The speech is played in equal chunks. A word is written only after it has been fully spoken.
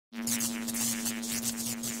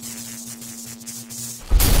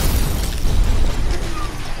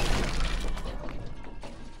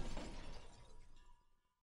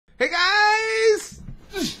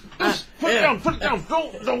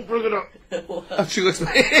don't bring it up. She goes,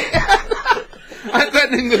 I'm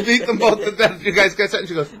threatening to beat them both to death. You guys catch that? And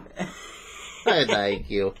she goes, I like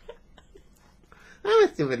you. I'm a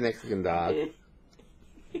stupid Mexican dog.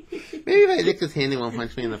 Maybe if I lick his hand, he won't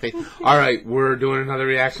punch me in the face. Alright, we're doing another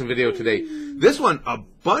reaction video today. This one, a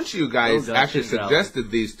bunch of you guys actually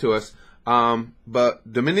suggested these to us.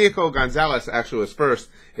 But Domenico Gonzalez actually was first.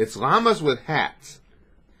 It's Llamas with Hats.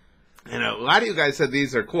 And a lot of you guys said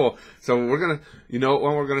these are cool. So we're going to, you know what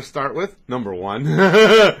one we're going to start with? Number one.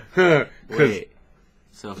 Wait.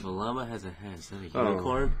 So if a llama has a hat, is that a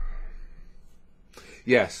unicorn?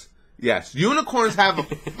 Yes. Yes. Unicorns have a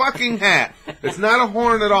fucking hat. It's not a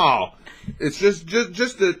horn at all. It's just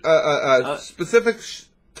a specific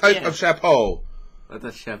type of chapeau. What's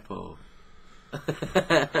a chapeau?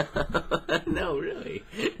 No, really.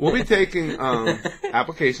 We'll be taking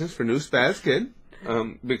applications for new Spaz Kid.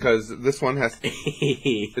 Because this one has,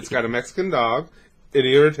 it's got a Mexican dog. It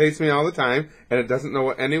irritates me all the time, and it doesn't know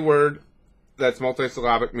what any word that's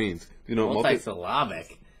multisyllabic means. You know,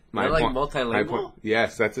 multisyllabic. I like multilingual.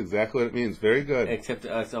 Yes, that's exactly what it means. Very good. Except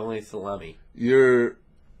it's only salami. You're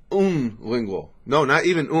lingual. No, not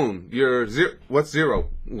even You're zero. What's zero?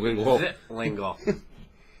 Lingual. Lingual.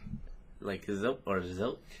 Like zilch or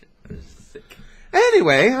zilch or sick.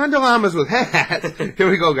 Anyway, on to Llamas with Hats. Here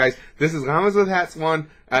we go, guys. This is Llamas with Hats 1.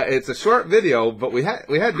 It's a short video, but we had to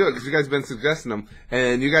do it because you guys have been suggesting them.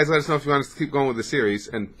 And you guys let us know if you want us to keep going with the series.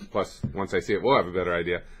 And plus, once I see it, we'll have a better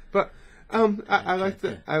idea. But I like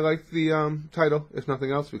the title, if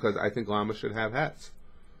nothing else, because I think llamas should have hats.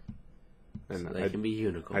 And so they can be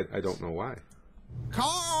unicorns. I don't know why.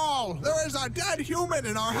 Carl! There is a dead human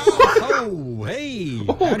in our house! Oh, hey!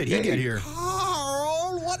 How did he get here?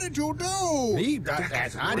 Carl, what did you do? Me?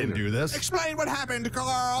 I didn't do this. Explain what happened,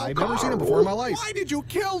 Carl! I've never seen him before in my life. Why did you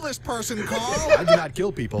kill this person, Carl? I do not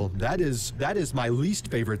kill people. That is my least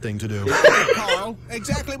favorite thing to do. Carl,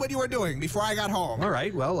 exactly what you were doing before I got home. All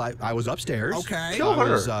right, well, I was upstairs. Okay.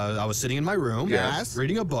 I was sitting in my room. Yes.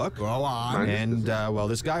 Reading a book. Go on. And, well,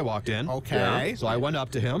 this guy walked in. Okay. So I went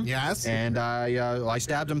up to him. Yes. And I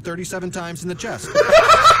stabbed him 37 times in the chest.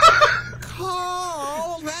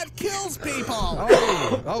 Carl, that kills people.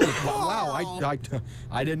 Wow,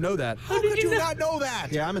 I didn't know that. How could you not know that?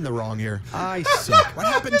 Yeah, I'm in the wrong here. I suck. What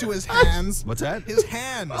happened to his hands? What's that? His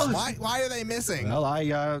hands. Why are they missing? Well,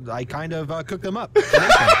 I kind of cooked them up.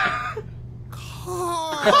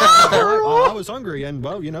 I was hungry, and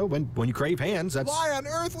well, you know, when you crave hands, that's. Why on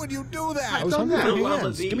earth would you do that? I was hungry for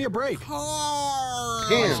hands. Give me a break. Carl!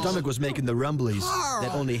 My stomach was making the rumblies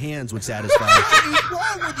that only hands would satisfy. What is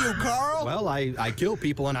wrong with you, Carl? Well, I kill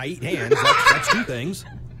people and I eat hands. That's two things.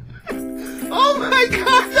 Oh my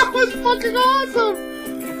god, that was fucking awesome!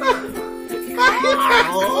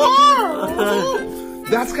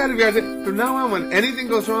 That's gotta be our thing. From now on, when anything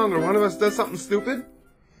goes wrong or one of us does something stupid,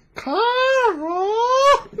 Carl!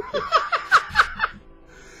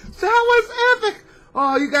 That was epic!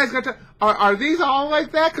 Oh, you guys got to... Are these all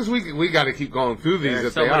like that? Because we got to keep going through these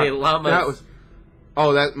if so they many are. Llamas.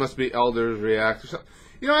 That must be elders react or something.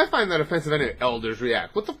 You know, I find that offensive anyway. Elders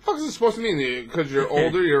react. What the fuck is it supposed to mean? Because you're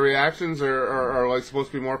older, your reactions are like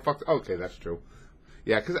supposed to be more fucked... Okay, that's true.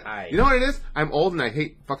 Yeah, because you know what it is? I'm old and I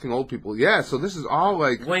hate fucking old people. Yeah, so this is all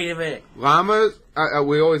like... Wait a minute. Llamas,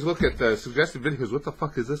 we always look at the suggested videos. What the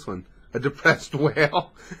fuck is this one? A depressed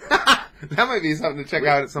whale? That might be something to check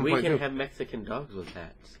out at some point, We can too. have Mexican dogs with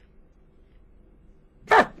hats.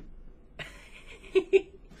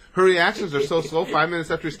 Her reactions are so slow. 5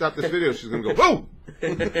 minutes after we stop this video, she's going to go, whoa!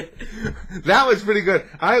 That was pretty good.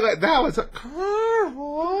 That was...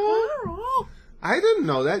 Carl! I didn't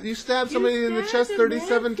know that. You stabbed somebody in the chest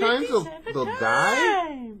 37 times, they'll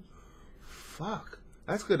die? Fuck.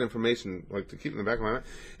 That's good information, like, to keep in the back of my mind.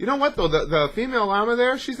 You know what, though? The female llama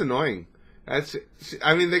there, she's annoying. I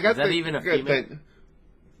mean, they got... Is that even a female?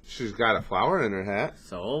 She's got a flower in her hat.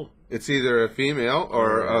 So? It's either a female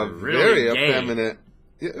or a really very effeminate...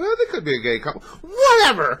 Yeah, well, they could be a gay couple.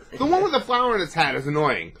 Whatever! The one with the flower in its hat is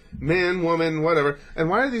annoying. Man, woman, whatever. And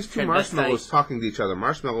why are these two marshmallows talking to each other?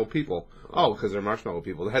 Marshmallow people. Oh, because they're marshmallow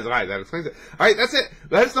people. That's right. That explains it. All right, that's it.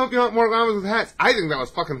 Let us know if you want more llamas with hats. I think that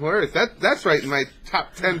was fucking hilarious. That's right in my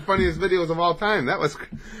top 10 funniest videos of all time. That was...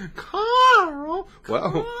 Carl!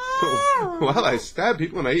 Well, I stab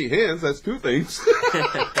people and I eat hands. That's two things.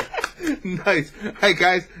 Nice. Hey,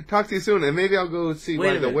 guys, talk to you soon, and maybe I'll go see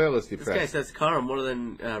why the whale is depressed. This guy says Carl more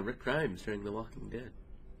than Rick Grimes during The Walking Dead.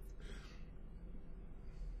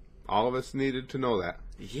 All of us needed to know that.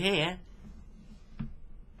 Yeah.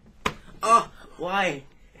 Oh, why?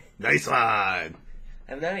 Nice one.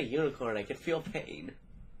 I'm not a unicorn. I can feel pain.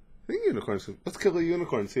 I think unicorns. Let's kill a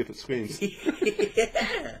unicorn and see if it screams.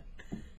 Yeah.